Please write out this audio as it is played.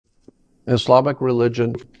Islamic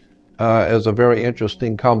religion is a very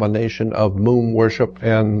interesting combination of moon worship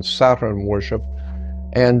and Saturn worship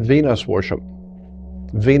and Venus worship.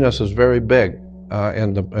 Venus is very big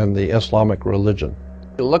in the Islamic religion.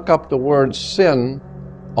 You look up the word sin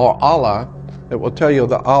or Allah, it will tell you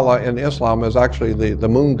that Allah in Islam is actually the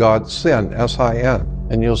moon god Sin, S-I-N.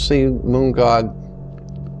 And you'll see moon god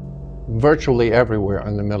virtually everywhere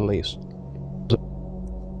in the Middle East.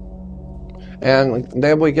 And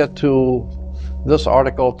then we get to this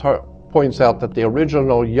article points out that the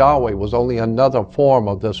original Yahweh was only another form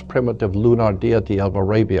of this primitive lunar deity of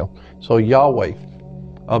Arabia. So Yahweh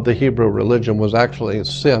of the Hebrew religion was actually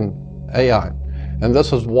Sin, Ai. And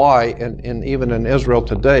this is why even in Israel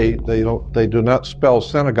today, they do not spell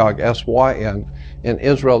synagogue S-Y-N. In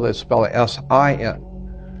Israel, they spell it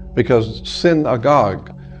S-I-N. Because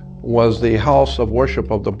synagogue was the house of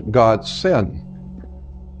worship of the god Sin.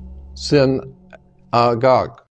 Synagogue.